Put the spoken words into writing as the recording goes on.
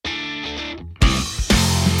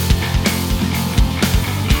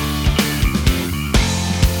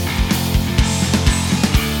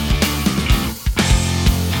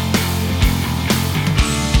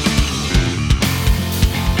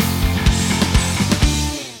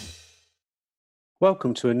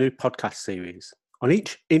Welcome to a new podcast series. On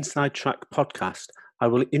each Inside Track podcast, I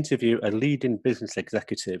will interview a leading business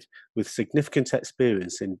executive with significant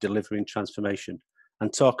experience in delivering transformation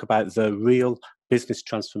and talk about their real business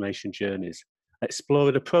transformation journeys,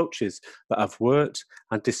 exploring approaches that have worked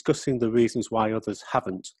and discussing the reasons why others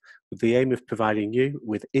haven't, with the aim of providing you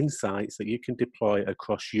with insights that you can deploy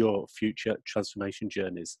across your future transformation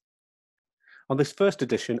journeys. On this first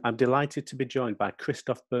edition, I'm delighted to be joined by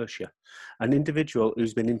Christoph Berscher, an individual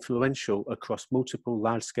who's been influential across multiple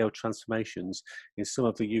large-scale transformations in some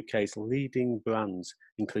of the UK's leading brands,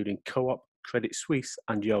 including Co-op, Credit Suisse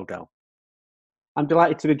and Yodel. I'm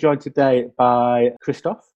delighted to be joined today by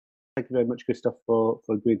Christoph. Thank you very much, Christoph, for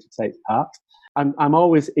agreeing to take part. I'm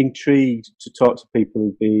always intrigued to talk to people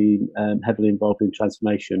who've been heavily involved in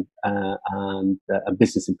transformation and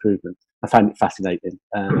business improvement. I find it fascinating,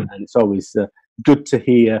 and it's always good to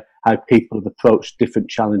hear how people have approached different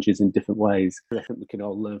challenges in different ways. I think we can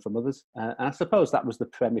all learn from others. And I suppose that was the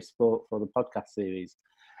premise for the podcast series.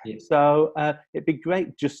 Yeah. So it'd be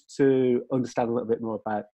great just to understand a little bit more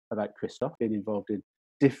about Christoph, being involved in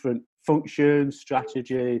different functions,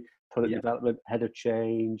 strategy, product development, head of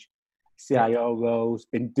change, CIO roles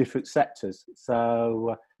in different sectors.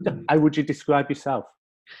 So how would you describe yourself?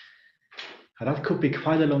 That could be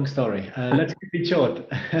quite a long story. Let's keep it short.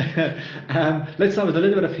 Let's start with a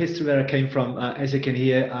little bit of history where I came from. As you can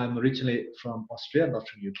hear, I'm originally from Austria, not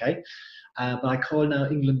from UK. But I call now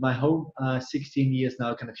England my home. 16 years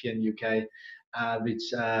now kind of here in the UK,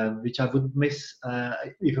 which I would miss.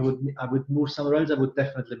 If I would move somewhere else, I would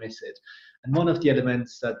definitely miss it. And one of the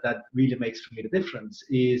elements that really makes for me the difference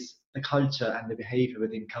is the culture and the behavior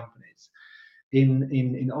within companies.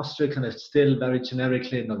 In Austria, kind of still very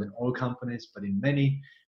generically, not in all companies, but in many,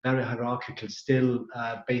 very hierarchical still,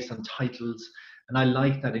 based on titles. And I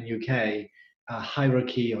like that in UK,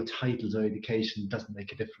 hierarchy or titles or education doesn't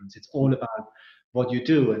make a difference. It's all about what you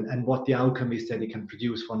do and what the outcome is that it can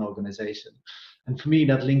produce for an organization. And for me,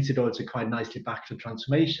 that links it also quite nicely back to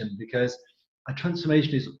transformation, because a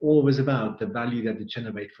transformation is always about the value that you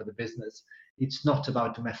generate for the business. It's not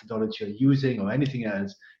about the methodology you're using or anything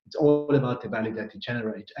else. It's all about the value that you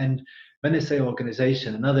generate. And when I say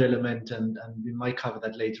organization, another element, and we might cover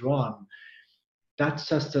that later on, that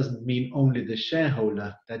just doesn't mean only the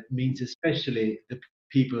shareholder. That means especially the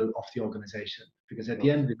people of the organization, because at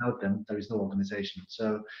the end, without them, there is no organization.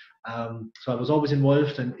 So I was always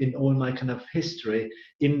involved in all my kind of history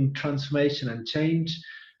in transformation and change.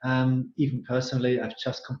 Even personally, I've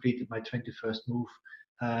just completed my 21st move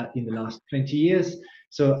in the last 20 years.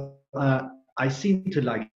 So I seem to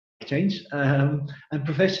like change. And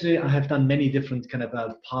professionally, I have done many different kind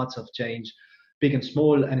of parts of change, big and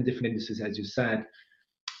small, and in different industries, as you said.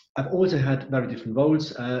 I've also had very different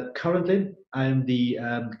roles. Currently, I'm the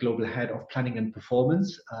global head of planning and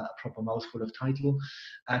performance, a proper mouthful of title,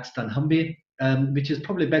 at dunnhumby, which is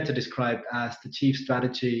probably better described as the chief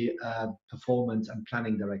strategy, performance and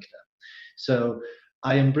planning director. So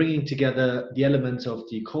I am bringing together the elements of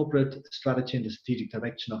the corporate strategy and the strategic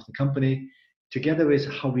direction of the company, together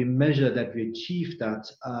with how we measure that we achieve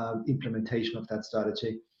that implementation of that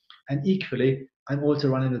strategy. And equally, I'm also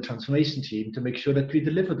running the transformation team to make sure that we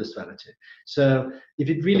deliver the strategy. So if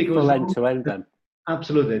it really goes full end to end, then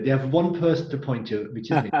absolutely, they have one person to point to, which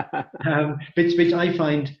is me, which I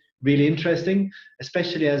find really interesting,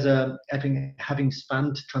 especially as having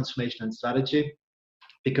spanned transformation and strategy,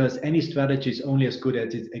 because any strategy is only as good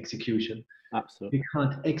as its execution. Absolutely, if you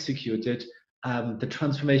can't execute it, the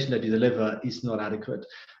transformation that you deliver is not adequate,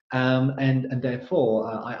 and therefore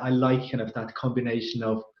I like kind of that combination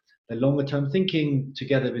of the longer term thinking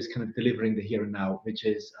together with kind of delivering the here and now, which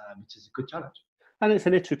is a good challenge. And it's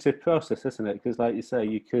an iterative process, isn't it? Because like you say,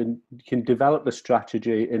 you can develop the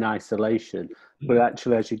strategy in isolation, but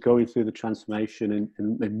actually as you're going through the transformation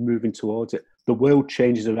and moving towards it, the world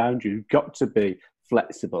changes around you. You've got to be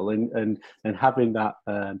flexible and having that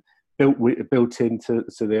built into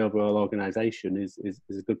the overall organization is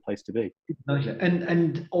a good place to be.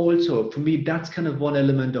 And also for me, that's kind of one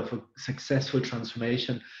element of a successful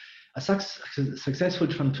transformation. A successful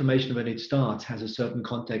transformation, when it starts, has a certain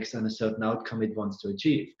context and a certain outcome it wants to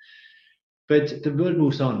achieve. But the world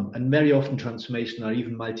moves on, and very often transformation are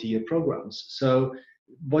even multi-year programs. So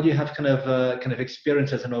what you have kind of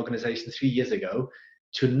experienced as an organization 3 years ago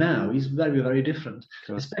to now is very, very different.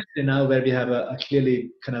 Sure. Especially now where we have a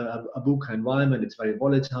clearly kind of a VUCA environment. It's very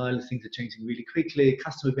volatile. Things are changing really quickly.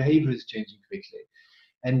 Customer behavior is changing quickly.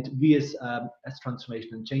 And we as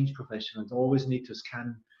transformation and change professionals always need to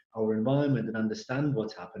scan our environment and understand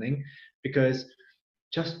what's happening, because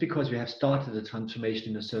just because we have started a transformation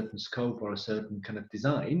in a certain scope or a certain kind of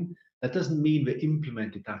design That doesn't mean we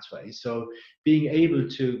implement it that way. So being able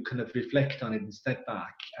to kind of reflect on it and step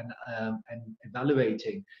back and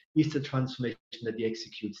evaluating, is the transformation that you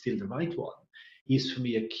execute still the right one, is for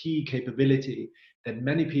me a key capability that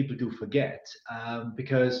many people do forget,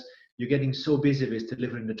 because you're getting so busy with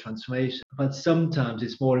delivering the transformation. But sometimes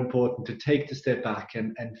it's more important to take the step back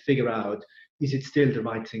and figure out, is it still the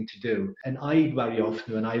right thing to do? And I very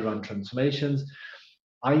often, when I run transformations,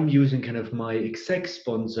 I'm using kind of my exec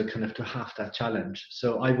sponsor kind of to have that challenge.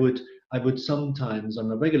 So I would sometimes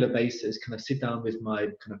on a regular basis kind of sit down with my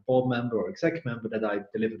kind of board member or exec member that I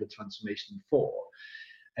delivered the transformation for,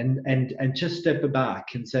 and just step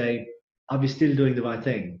back and say, are we still doing the right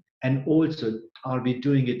thing? And also, are we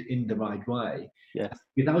doing it in the right way? Yes.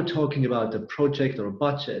 Without talking about a project or a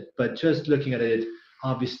budget, but just looking at it,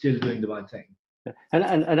 are we still doing the right thing?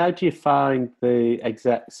 And how do you find the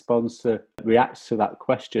exec sponsor reacts to that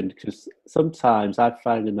question? Because sometimes I've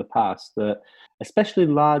found in the past that, especially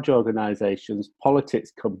in large organisations,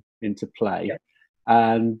 politics come into play,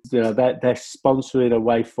 and they're sponsoring a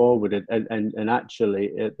way forward, and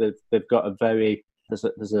actually they've got a very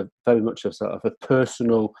there's a very much a sort of a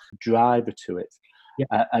personal driver to it.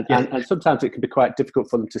 And sometimes it can be quite difficult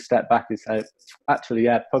for them to step back and say, actually,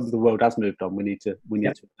 probably the world has moved on. We need to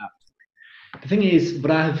adapt. The thing is,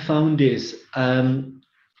 what I have found is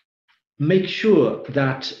make sure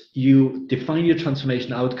that you define your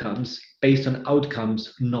transformation outcomes based on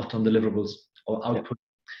outcomes, not on deliverables or output.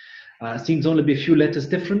 Seems only be a few letters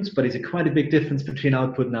difference, but it's quite a big difference between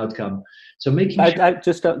output and outcome. So making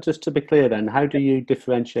just to be clear then, how do you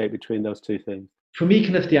differentiate between those two things? For me,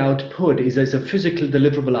 kind of the output is as a physical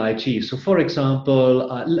deliverable I achieve. So, for example,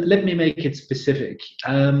 let me make it specific.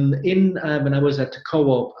 When I was at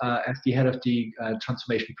Co-op as the head of the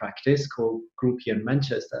transformation practice group here in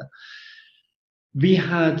Manchester, we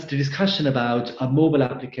had the discussion about a mobile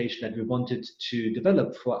application that we wanted to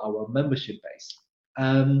develop for our membership base.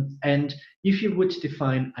 And if you would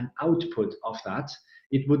define an output of that,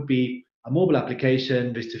 it would be a mobile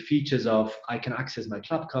application with the features of, I can access my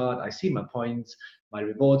club card, I see my points, my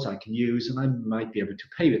rewards I can use, and I might be able to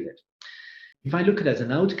pay with it. If I look at it as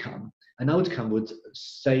an outcome would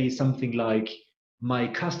say something like, my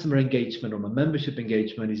customer engagement or my membership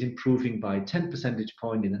engagement is improving by 10 percentage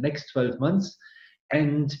points in the next 12 months,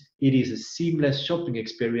 and it is a seamless shopping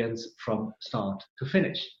experience from start to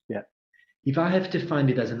finish. Yeah. If I have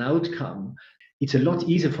defined it as an outcome, it's a lot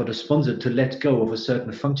easier for the sponsor to let go of a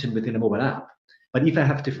certain function within a mobile app. But if I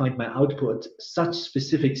have defined my output such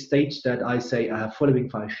specific stage that I say I have following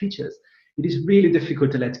 5 features, it is really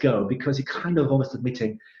difficult to let go, because you're kind of almost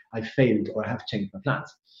admitting I failed or I have changed my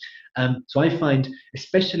plans. So I find,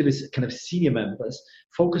 especially with kind of senior members,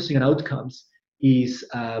 focusing on outcomes is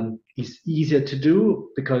easier to do,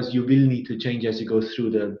 because you will need to change as you go through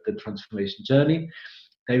the transformation journey.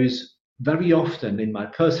 There is very often, in my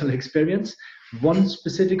personal experience, one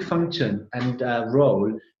specific function and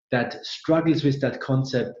role that struggles with that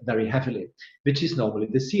concept very heavily, which is normally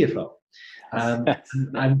the CFO.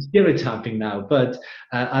 I'm stereotyping now, but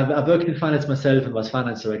I've worked in finance myself and was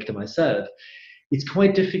finance director myself. It's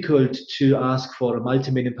quite difficult to ask for a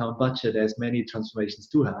multi-million-pound budget, as many transformations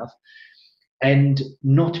do have, and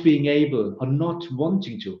not being able, or not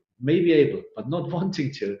wanting to, maybe able, but not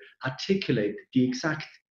wanting to articulate the exact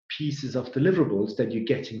pieces of deliverables that you're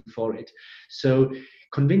getting for it. So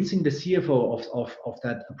convincing the CFO of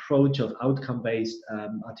that approach of outcome-based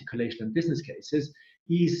articulation and business cases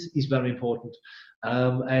is very important,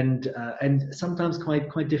 and sometimes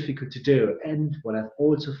quite difficult to do. And what I've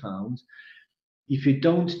also found, if you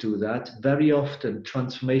don't do that, very often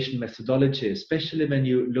transformation methodology, especially when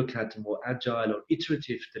you look at more agile or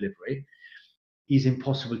iterative delivery, is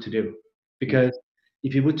impossible to do. Because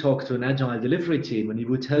if you would talk to an agile delivery team and you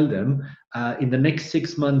would tell them, in the next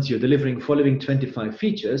 6 months you're delivering following 25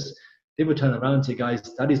 features, they would turn around and say, guys,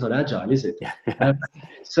 that is not agile, is it?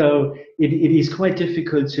 So it is quite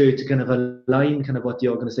difficult to kind of align kind of what the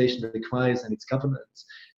organization requires and its governance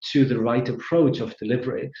to the right approach of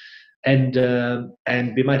delivery. And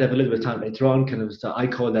we might have a little bit of time later on, kind of, so I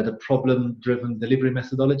call that a problem-driven delivery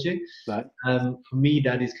methodology. Right. For me,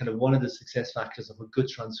 that is kind of one of the success factors of a good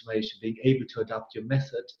transformation, being able to adapt your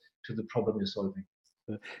method to the problem you're solving.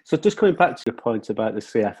 So just coming back to your point about the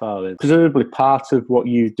CFO, and presumably part of what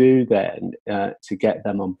you do then to get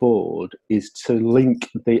them on board is to link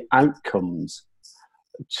the outcomes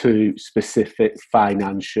to specific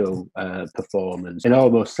financial performance, and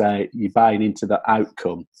almost say you're buying into the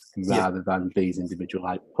outcome rather than these individual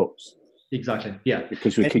outputs. Exactly. Yeah.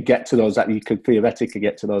 Because we could get to those, you could theoretically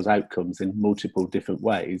get to those outcomes in multiple different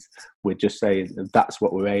ways. We're just saying that's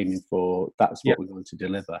what we're aiming for, that's what we're going to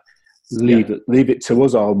deliver. leave it to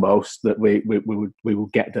us almost that we will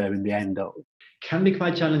get there in the end. Can be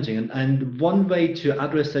quite challenging, and one way to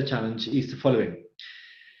address the challenge is the following.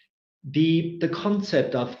 The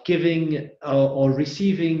concept of giving or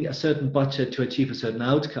receiving a certain budget to achieve a certain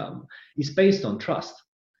outcome is based on trust,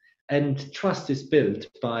 and trust is built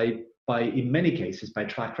by in many cases by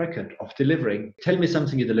track record of delivering. Tell me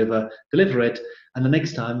something you deliver it, and the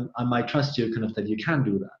next time I might trust you kind of that you can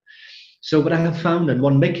do that. So what I have found, and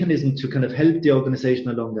one mechanism to kind of help the organization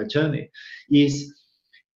along that journey, is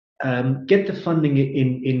get the funding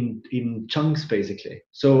in chunks, basically.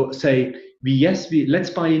 So say let's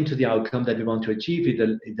buy into the outcome that we want to achieve.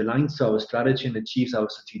 It aligns to our strategy and achieves our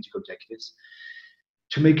strategic objectives.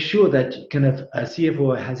 To make sure that kind of a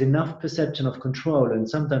CFO has enough perception of control, and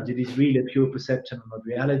sometimes it is really a pure perception and not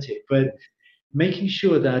reality, but making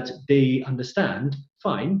sure that they understand,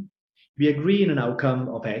 fine, we agree in an outcome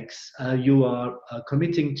of X, you are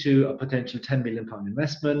committing to a potential £10 million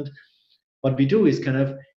investment. What we do is kind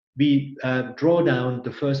of, we draw down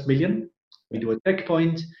the first million, we do a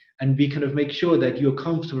checkpoint, and we kind of make sure that you're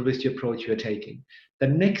comfortable with the approach you're taking. The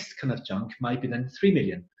next kind of chunk might be then 3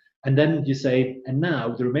 million. And then you say, and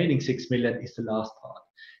now the remaining 6 million is the last part.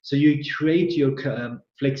 So you create your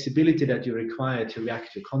flexibility that you require to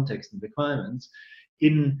react to context and requirements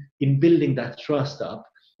in building that trust up,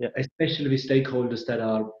 especially with stakeholders that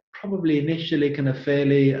are probably initially kind of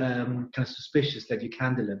fairly kind of suspicious that you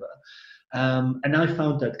can deliver. And I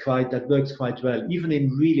found that works quite well, even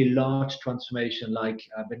in really large transformation, like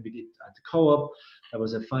when we did at the Co-op. That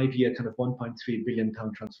was a 5-year kind of £1.3 billion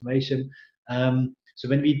transformation. So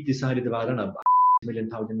when we decided about, I don't know, £1 million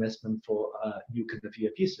investment for new kind of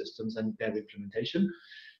ERP systems and their implementation,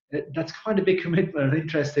 that's quite a big commitment,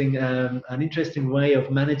 an interesting way of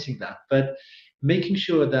managing that. But making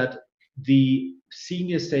sure that the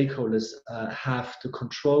senior stakeholders have the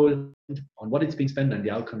control on what it's being spent and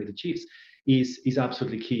the outcome it achieves is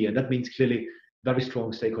absolutely key. And that means clearly very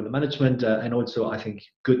strong stakeholder management and also, I think,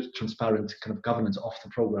 good, transparent kind of governance of the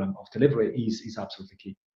program of delivery is absolutely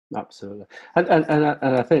key. Absolutely. And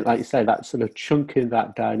I think, like you say, that sort of chunking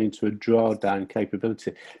that down into a drawdown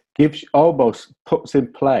capability puts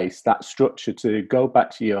in place that structure to go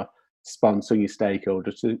back to your sponsor, your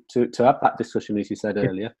stakeholders, to have that discussion, as you said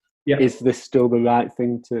earlier. Yeah. Is this still the right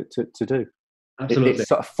thing to do? Absolutely. It's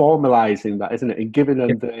sort of formalising that, isn't it? And giving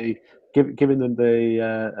them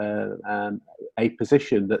a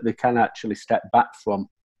position that they can actually step back from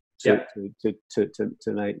to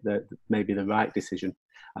make maybe the right decision,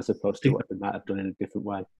 as opposed to what they might have done in a different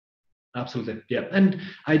way. Absolutely, yeah. And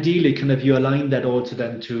ideally, kind of you align that also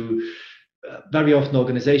then to very often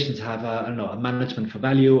organizations have a management for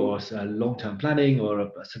value or a long-term planning or a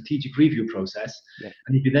strategic review process. Yeah.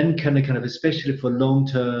 And if you then kind of, especially for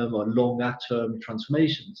long-term or longer-term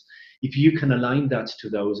transformations, if you can align that to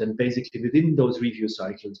those and basically within those review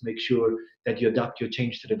cycles, make sure that you adapt your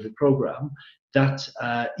change delivery program, that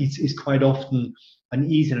is quite often an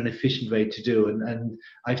easy and an efficient way to do. And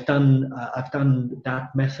I've done that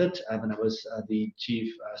method when I was the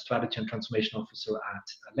Chief Strategy and Transformation Officer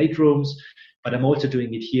at Late Rooms, but I'm also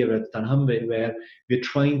doing it here at dunnhumby, where we're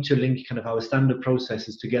trying to link kind of our standard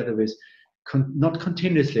processes together with not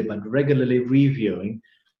continuously, but regularly reviewing,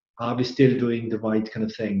 are we still doing the right kind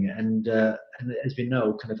of thing? And as we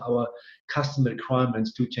know, kind of our customer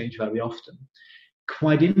requirements do change very often.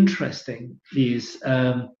 Quite interesting is,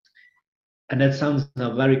 and that sounds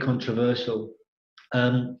now very controversial,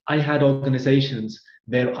 I had organizations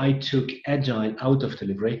where I took Agile out of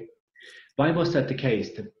delivery. Why was that the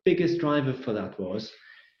case? The biggest driver for that was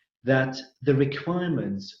that the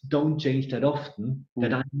requirements don't change that often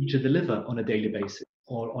that I need to deliver on a daily basis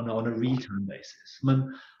or on a real-time basis.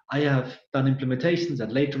 I have done implementations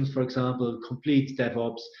at Late Rooms, for example, complete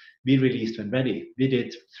DevOps. We released when ready. We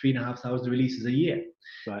did 3,500 releases a year.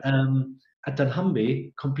 Right. At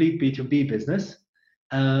dunnhumby, complete B2B business,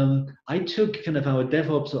 I took kind of our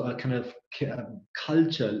DevOps or kind of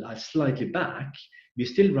culture slightly back. We're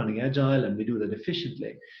still running Agile and we do that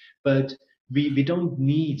efficiently, but we don't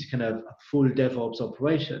need kind of a full DevOps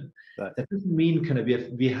operation. Right. That doesn't mean kind of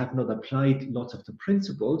we have not applied lots of the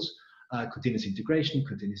principles, continuous integration,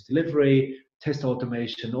 continuous delivery, test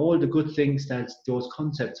automation, all the good things that those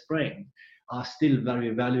concepts bring are still very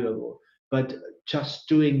valuable. But just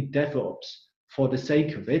doing DevOps for the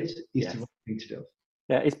sake of it is the right thing to do.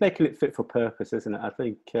 Yeah, it's making it fit for purpose, isn't it? I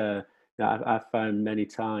think I've found many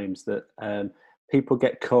times that people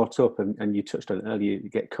get caught up, and you touched on it earlier, you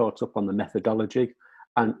get caught up on the methodology,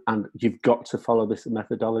 and you've got to follow this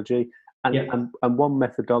methodology. And one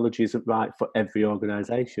methodology isn't right for every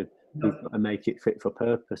organisation. you've got to make it fit for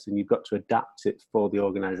purpose, and you've got to adapt it for the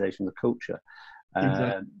organisation, the culture,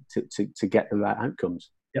 to get the right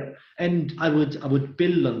outcomes. Yeah, and I would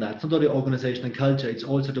build on that. It's not only organization and culture; it's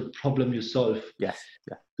also the problem you solve. Yes.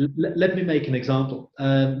 Yeah. Let me make an example.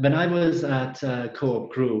 When I was at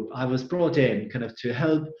Co-op Group, I was brought in kind of to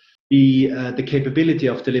help the capability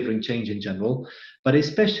of delivering change in general, but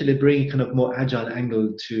especially bring kind of more agile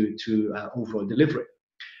angle to overall delivery.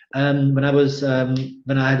 When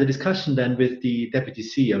I had a discussion then with the deputy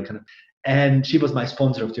CEO, and she was my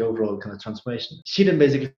sponsor of the overall kind of transformation. She then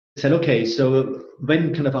basically said, okay, so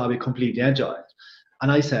when kind of are we completely agile?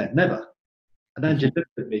 And I said, never. And then she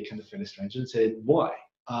looked at me kind of very strange and said, why?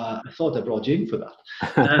 I thought I brought you in for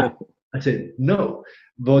that. I said, no,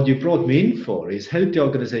 what you brought me in for is help the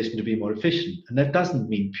organization to be more efficient. And that doesn't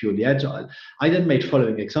mean purely agile. I then made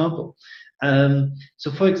following example.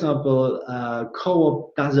 So for example,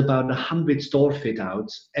 Co-op does about 100 store fit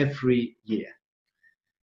outs every year.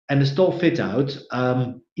 And the store fit out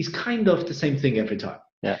is kind of the same thing every time.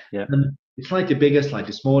 Yeah. It's slightly bigger,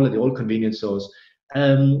 slightly smaller, they're all convenience stores.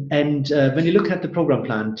 When you look at the program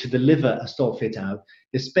plan to deliver a store fit out,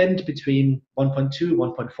 they spend between 1.2,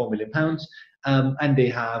 1.4 million pounds, and they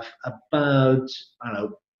have about,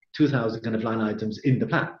 2,000 kind of line items in the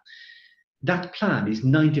plan. That plan is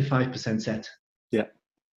 95% set. Yeah.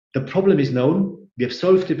 The problem is known. We have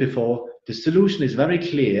solved it before. The solution is very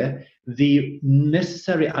clear. The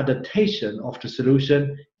necessary adaptation of the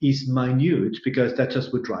solution is minute because that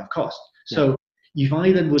just would drive cost. Yeah. So if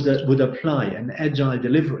I then would apply an agile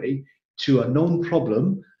delivery to a known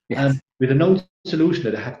problem, Yes. with a known solution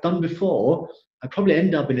that I have done before, I probably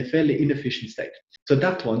end up in a fairly inefficient state. So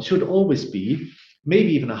that one should always be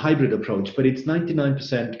maybe even a hybrid approach, but it's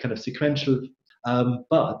 99% kind of sequential.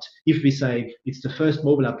 But if we say it's the first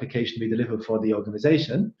mobile application we deliver for the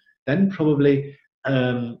organization, then probably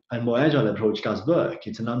a more agile approach does work.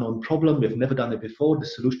 It's an unknown problem. We've never done it before. The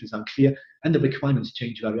solution is unclear, and the requirements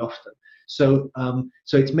change very often. So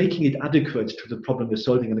it's making it adequate to the problem you're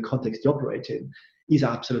solving in the context you operate in is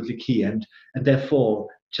absolutely key. And therefore,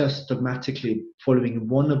 just dogmatically following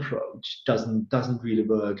one approach doesn't really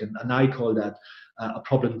work. And I call that a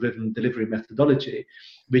problem-driven delivery methodology,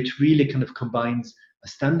 which really kind of combines a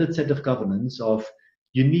standard set of governance of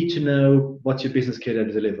you need to know what's your business case to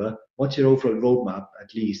deliver, what's your overall roadmap,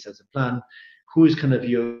 at least as a plan, who is kind of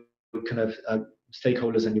your kind of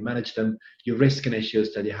stakeholders and you manage them, your risk and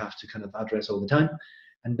issues that you have to kind of address all the time.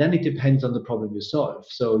 And then it depends on the problem you solve.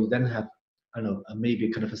 So you then have,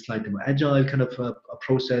 maybe kind of a slightly more agile kind of a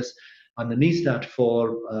process underneath that for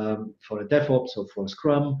a DevOps or for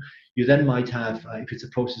Scrum. You then might have, if it's a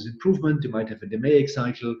process improvement, you might have a DMAIC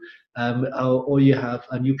cycle, or you have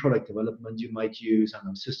a new product development, you might use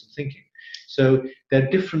system thinking. So there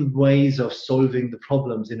are different ways of solving the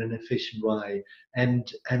problems in an efficient way.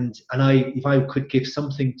 And if I could give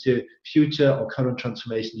something to future or current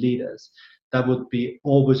transformation leaders, that would be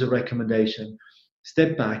always a recommendation.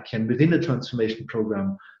 Step back, and within a transformation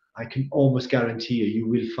program, I can almost guarantee you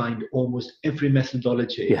will find almost every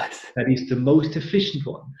methodology that is the most efficient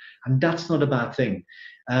one. And that's not a bad thing.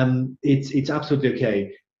 It's absolutely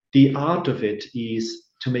okay. The art of it is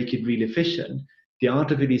to make it really efficient. The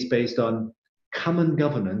art of it is based on common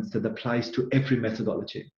governance that applies to every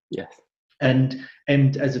methodology. Yes. And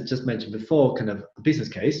as I just mentioned before, kind of a business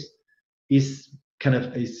case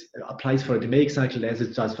applies for a DMAIC cycle as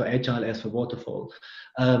it does for Agile, as for Waterfall,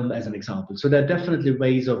 as an example. So there are definitely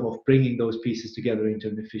ways of bringing those pieces together into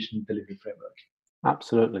an efficient delivery framework.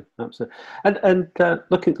 Absolutely. And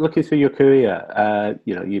looking through your career,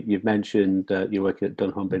 you've mentioned you're working at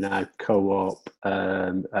dunnhumby now, Co-op,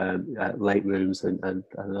 Late Rooms, and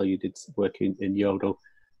I know you did work in Yodel.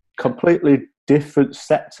 Completely different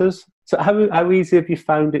sectors. So how easy have you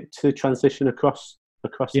found it to transition across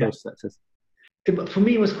those sectors? For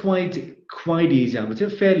me, it was quite easy. I would say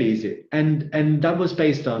fairly easy, and that was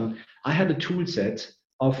based on I had a tool set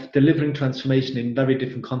of delivering transformation in very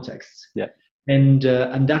different contexts. Yeah. And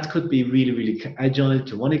that could be really, really agile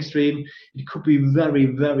to one extreme. It could be very,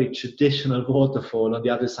 very traditional waterfall on the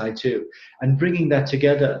other side too. And bringing that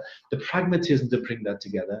together, the pragmatism to bring that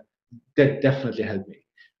together, that definitely helped me.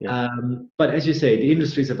 Yeah. But as you say, the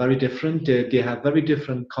industries are very different. They have very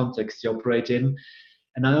different contexts they operate in.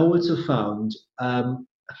 And I also found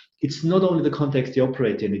it's not only the context they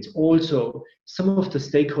operate in, it's also some of the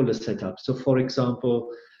stakeholder setup. So for example,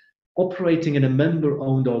 operating in a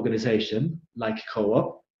member-owned organization like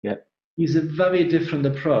Co-op is a very different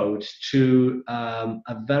approach to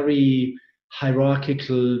a very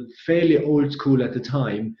hierarchical, fairly old school at the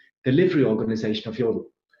time, delivery organization of Yodel.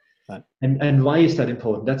 Right. And why is that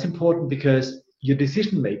important? That's important because your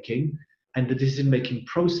decision making and the decision making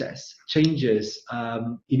process changes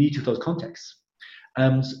in each of those contexts.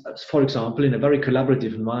 For example, in a very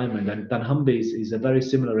collaborative environment, and dunnhumby is a very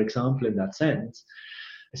similar example in that sense,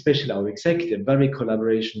 especially our executive, very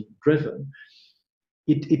collaboration driven.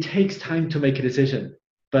 It takes time to make a decision,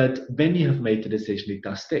 but when you have made the decision, it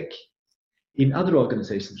does stick. In other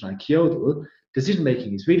organizations like Yodel, decision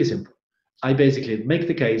making is really simple. I basically make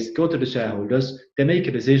the case, go to the shareholders, they make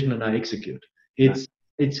a decision, and I execute. It's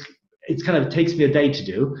kind of takes me a day to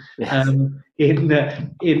do. Yes.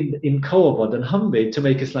 In Co-op or dunnhumby, to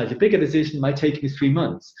make a slightly bigger decision might take me 3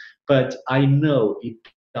 months, but I know it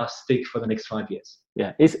does stick for the next 5 years.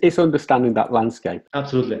 Yeah, it's understanding that landscape.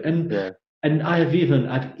 Absolutely, and I've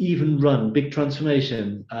even run big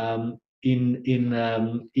transformation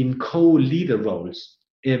in co-leader roles,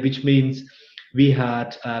 which means we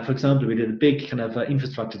had, for example, we did a big kind of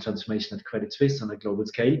infrastructure transformation at Credit Suisse on a global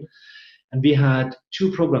scale, and we had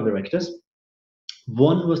 2 program directors.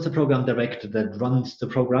 One was the program director that runs the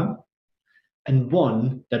program, and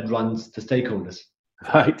one that runs the stakeholders.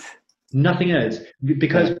 Right. Nothing else,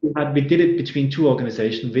 because we did it between 2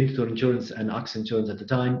 organizations, Winterthur Insurance and AXA Insurance at the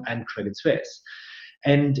time, and Credit Suisse.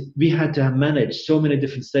 And we had to manage so many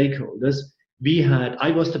different stakeholders.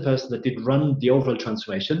 I was the person that did run the overall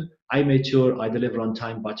transformation. I made sure I deliver on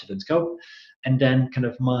time, budget, and scope. And then kind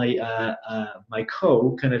of my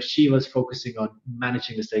she was focusing on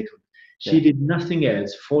managing the stakeholders. She did nothing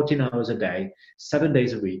else, 14 hours a day, 7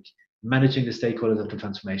 days a week, managing the stakeholders of the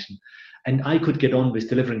transformation. And I could get on with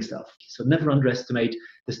delivering stuff. So never underestimate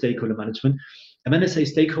the stakeholder management. And when I say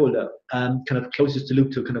stakeholder, kind of closest to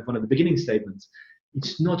loop to kind of one of the beginning statements,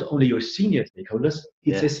 it's not only your senior stakeholders,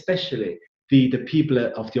 it's especially the people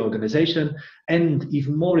of the organization, and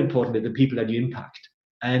even more importantly, the people that you impact.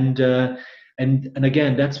 And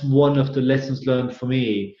again, that's one of the lessons learned for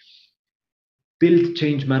me. Build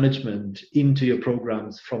change management into your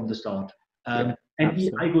programs from the start. And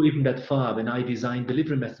I go even that far. When I design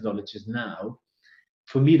delivery methodologies now,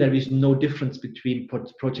 for me, there is no difference between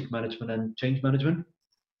project management and change management.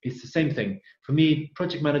 It's the same thing. For me,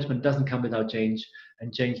 project management doesn't come without change,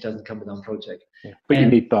 and change doesn't come without project. Yeah. But you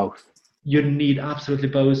need both. You need absolutely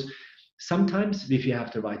both. Sometimes, if you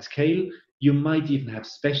have the right scale, you might even have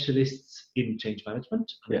specialists in change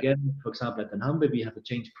management. And again, for example, at dunnhumby, we have a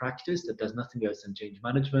change practice that does nothing else than change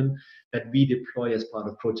management that we deploy as part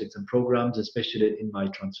of projects and programs, especially in my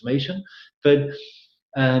transformation. But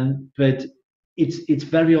it's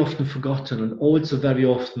very often forgotten, and also very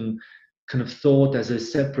often kind of thought as a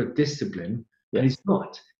separate discipline. And it's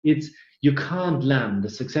not. You can't land a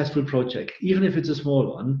successful project, even if it's a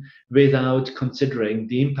small one, without considering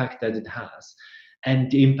the impact that it has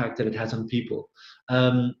and the impact that it has on people.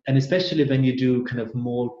 And especially when you do kind of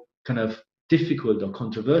more kind of difficult or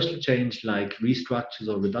controversial change like restructures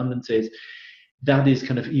or redundancies, that is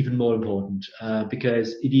kind of even more important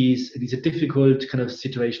because it is a difficult kind of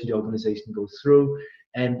situation the organization goes through,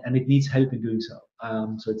 and it needs help in doing so.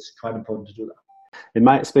 So it's quite important to do that. In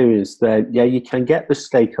my experience, you can get the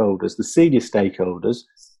stakeholders, the senior stakeholders,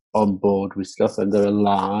 on board with stuff, and they're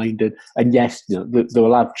aligned, and yes, they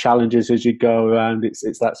will have challenges as you go around. It's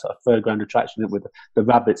that sort of fairground attraction with the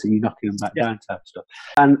rabbits, and you're knocking them back down type stuff.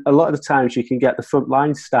 And a lot of the times you can get the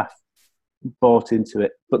frontline staff bought into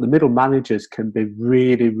it, but the middle managers can be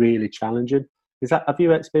really, really challenging. Have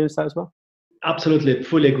you experienced that as well? Absolutely,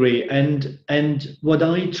 fully agree. And what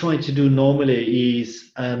I try to do normally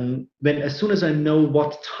is as soon as I know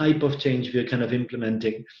what type of change we're kind of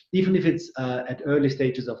implementing, even if it's at early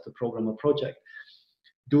stages of the program or project,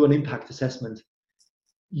 do an impact assessment.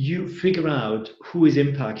 You figure out who is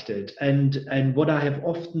impacted. And what I have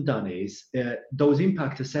often done is those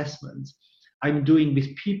impact assessments I'm doing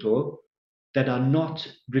with people that are not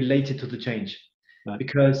related to the change,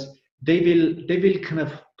 because they will kind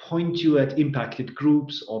of point you at impacted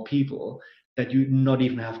groups or people that you not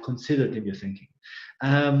even have considered in your thinking.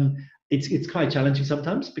 It's quite challenging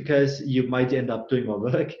sometimes because you might end up doing more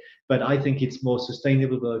work, but I think it's more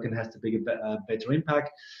sustainable work and has to be a better impact.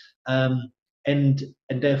 And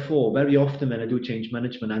therefore, very often when I do change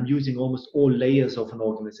management, I'm using almost all layers of an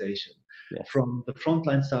organization, from the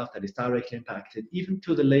frontline staff that is directly impacted, even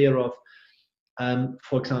to the layer of,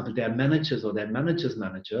 for example, their managers or their manager's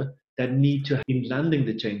manager that need to in landing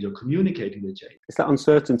the change or communicating the change. It's that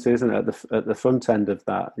uncertainty, isn't it, at the front end of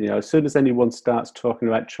that? As soon as anyone starts talking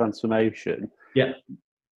about transformation,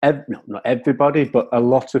 not everybody, but a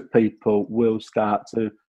lot of people will start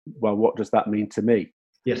to, well, what does that mean to me?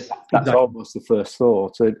 Yes, that's almost the first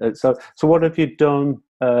thought. So what have you done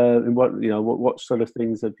And what sort of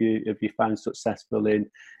things have you found successful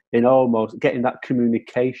in almost getting that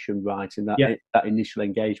communication right and that initial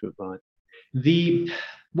engagement right?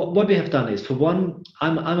 What we have done is, for one,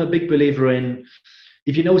 I'm a big believer in,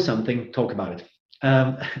 if you know something, talk about it.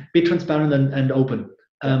 Be transparent and open.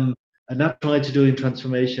 And not try to do in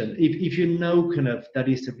transformation. If you know kind of that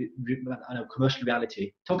is the commercial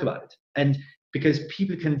reality, talk about it. And because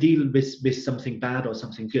people can deal with something bad or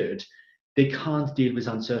something good, they can't deal with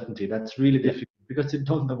uncertainty. That's really difficult because they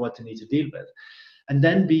don't know what they need to deal with. And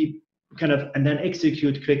then then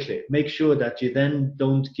execute quickly. Make sure that you then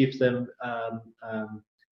don't give them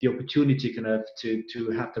the opportunity kind of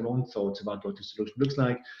to have their own thoughts about what the solution looks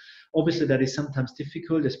like. Obviously, that is sometimes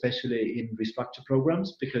difficult, especially in restructure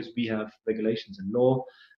programs, because we have regulations and law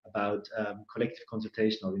about collective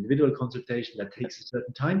consultation or individual consultation that takes a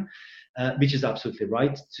certain time, which is absolutely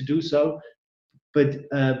right to do so.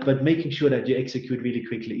 But making sure that you execute really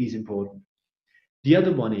quickly is important. The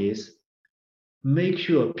other one is make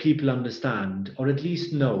sure people understand, or at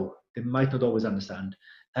least know, they might not always understand,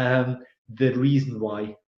 the reason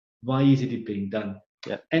why. Why is it being done?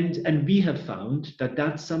 Yeah. And we have found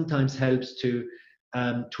that sometimes helps to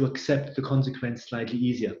accept the consequence slightly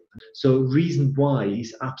easier. So reason why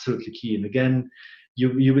is absolutely key. And again,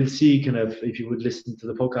 you will see kind of, if you would listen to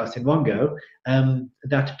the podcast in one go,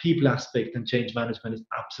 that people aspect and change management is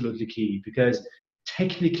absolutely key, because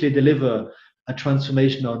technically deliver a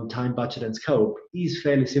transformation on time, budget, and scope is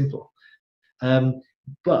fairly simple.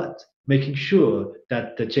 But making sure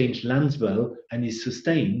that the change lands well and is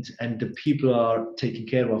sustained and the people are taken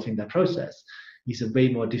care of in that process is a way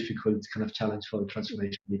more difficult kind of challenge for the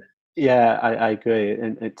transformation leader. Yeah, I agree.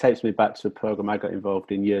 And it takes me back to a program I got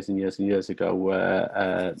involved in years and years and years ago,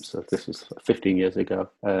 where, so this was 15 years ago,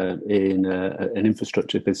 in an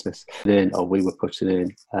infrastructure business. We were putting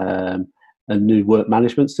in a new work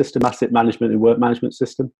management system, asset management and work management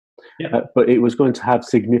system. Yeah. But it was going to have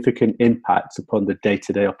significant impacts upon the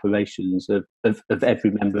day-to-day operations of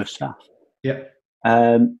every member of staff. Yeah.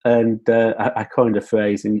 I coined a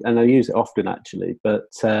phrase, and I use it often actually, but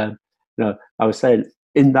I was saying,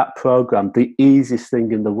 in that program, the easiest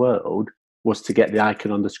thing in the world was to get the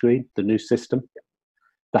icon on the screen, the new system.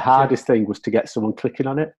 The hardest thing was to get someone clicking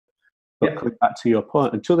on it. But coming back to your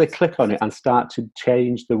point, until they click on it and start to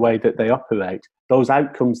change the way that they operate, those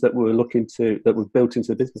outcomes that were built into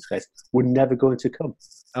the business case were never going to come.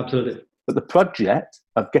 Absolutely. But the project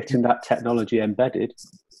of getting that technology embedded,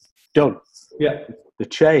 done. Yeah. The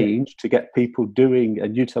change to get people doing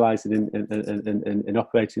and utilising and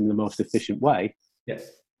operating in the most efficient way,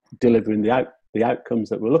 delivering the outcomes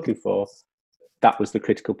that we're looking for, that was the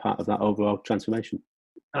critical part of that overall transformation.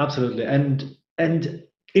 Absolutely. And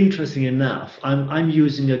interesting enough, I'm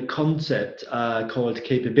using a concept called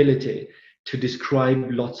capability to describe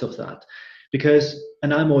lots of that,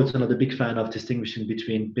 and I'm also not a big fan of distinguishing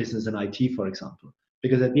between business and IT, for example,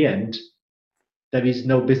 because at the end, there is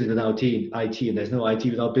no business without IT, and there's no IT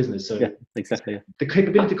without business. So exactly. The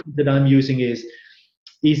capability that I'm using is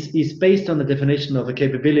based on the definition of a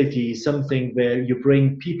capability, something where you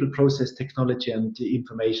bring people, process, technology, and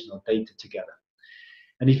information or data together.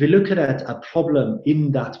 And if you look at a problem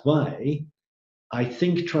in that way, I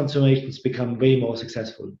think transformations become way more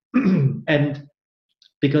successful. And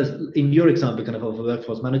because in your example, kind of a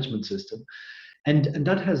workforce management system, and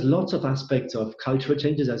that has lots of aspects of cultural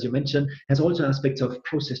changes, as you mentioned, has also aspects of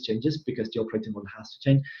process changes because the operating model has to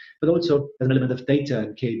change, but also an element of data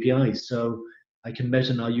and KPIs. So I can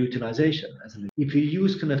measure our utilization. If you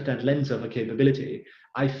use kind of that lens of a capability,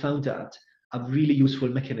 I found that a really useful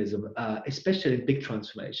mechanism, especially in big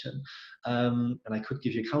transformation. And I could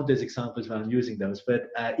give you countless examples where I'm using those, but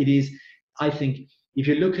it is, I think, if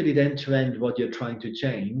you look at it end to end, what you're trying to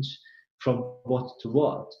change from what to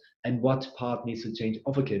what, and what part needs to change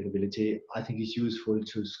of a capability, I think is useful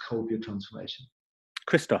to scope your transformation.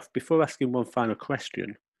 Christoph, before asking one final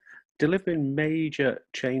question, delivering major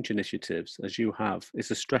change initiatives, as you have,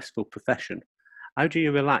 is a stressful profession. How do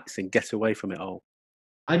you relax and get away from it all?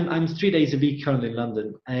 I'm 3 days a week currently in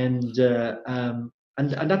London, and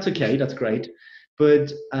that's okay. That's great.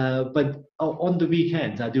 But on the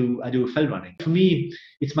weekends, I do fell running. For me,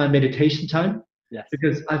 it's my meditation time. Yes.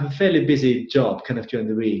 Because I have a fairly busy job kind of during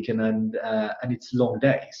the week, and it's long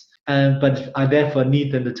days. But I therefore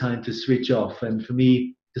need then the time to switch off. And for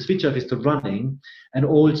me, the switch off is the running, and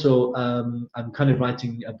also I'm kind of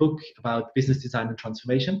writing a book about business design and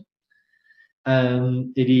transformation.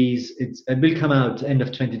 It will come out end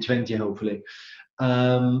of 2020, hopefully.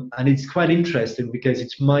 And it's quite interesting because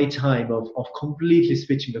it's my time of completely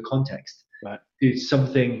switching the context. Right. It's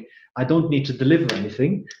something I don't need to deliver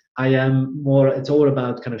anything. I am more, it's all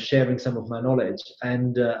about kind of sharing some of my knowledge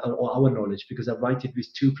and or our knowledge, because I write it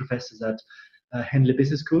with two professors at Henley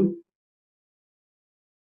Business School.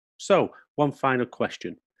 So, one final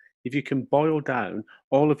question. If you can boil down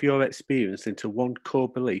all of your experience into one core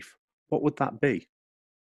belief, what would that be?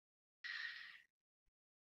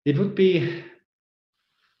 It would be,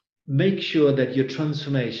 make sure that your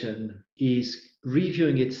transformation is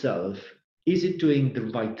reviewing itself. Is it doing the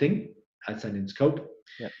right thing, as in scope?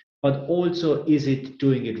 Yeah. But also, is it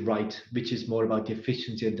doing it right, which is more about the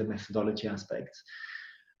efficiency and the methodology aspects.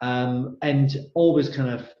 And always kind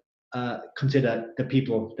of consider the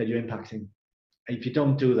people that you're impacting. If you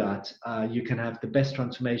don't do that, you can have the best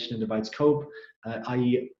transformation in the right scope,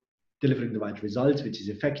 i.e. delivering the right results, which is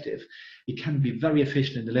effective. It can be very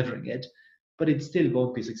efficient in delivering it, but it still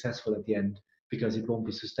won't be successful at the end because it won't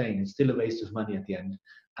be sustained. It's still a waste of money at the end.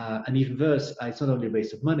 And even worse, it's not only a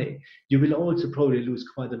waste of money, you will also probably lose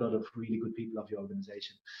quite a lot of really good people of your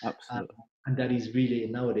organization. Absolutely. And that is really,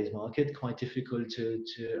 in nowadays market, quite difficult to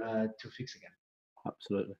fix again.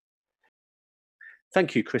 Absolutely.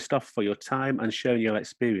 Thank you, Christoph, for your time and sharing your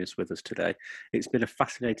experience with us today. It's been a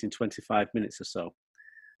fascinating 25 minutes or so.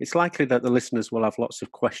 It's likely that the listeners will have lots of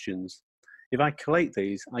questions. If I collate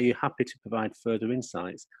these, are you happy to provide further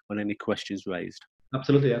insights on any questions raised?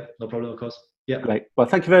 Absolutely, yeah. No problem, of course. Yeah. Great. Well,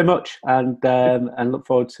 thank you very much, and look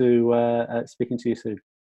forward to speaking to you soon.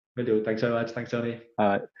 Will do. Thanks so much. Thanks, Tony. All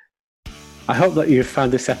right. I hope that you've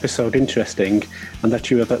found this episode interesting and that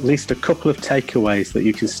you have at least a couple of takeaways that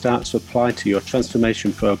you can start to apply to your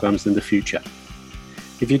transformation programs in the future.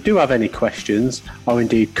 If you do have any questions or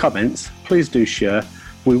indeed comments, please do share.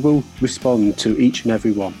 We will respond to each and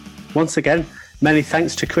every one. Once again, many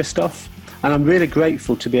thanks to Christoph, and I'm really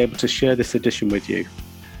grateful to be able to share this edition with you.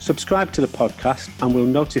 Subscribe to the podcast and we'll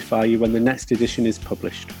notify you when the next edition is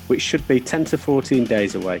published, which should be 10 to 14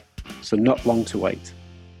 days away, so not long to wait.